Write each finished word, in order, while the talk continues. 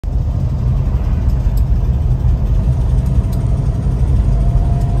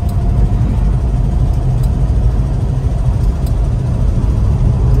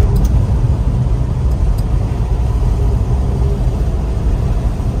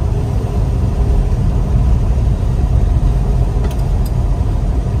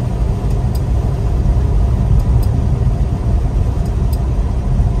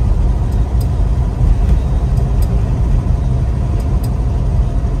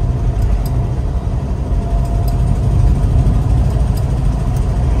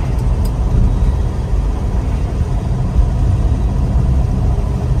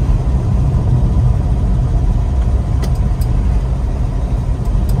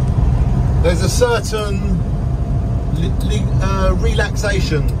There's a certain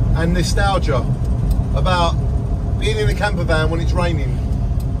relaxation and nostalgia about being in a camper van when it's raining,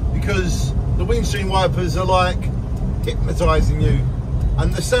 because the windscreen wipers are like hypnotising you,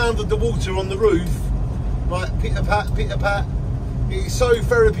 and the sound of the water on the roof, like pitter pat, it's so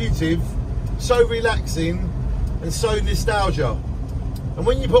therapeutic, so relaxing, and so nostalgia. And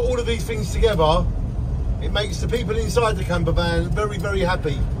when you put all of these things together, it makes the people inside the camper van very, very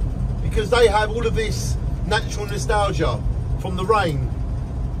happy, because they have all of this natural nostalgia from the rain.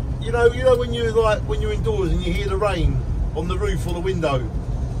 You know when you're indoors and you hear the rain on the roof or the window,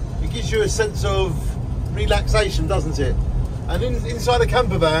 it gives you a sense of relaxation, doesn't it? And inside a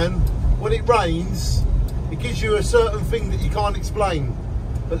camper van, when it rains, it gives you a certain thing that you can't explain.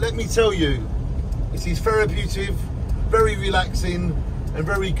 But let me tell you, it is therapeutic, very relaxing, and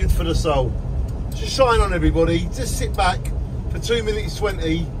very good for the soul. Just shine on, everybody. Just sit back for 2 minutes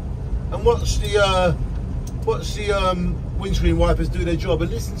 20 and watch the windscreen wipers do their job, and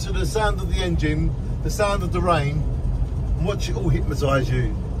listen to the sound of the engine, the sound of the rain, and watch it all hypnotise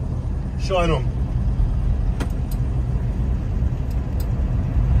you. Shine on.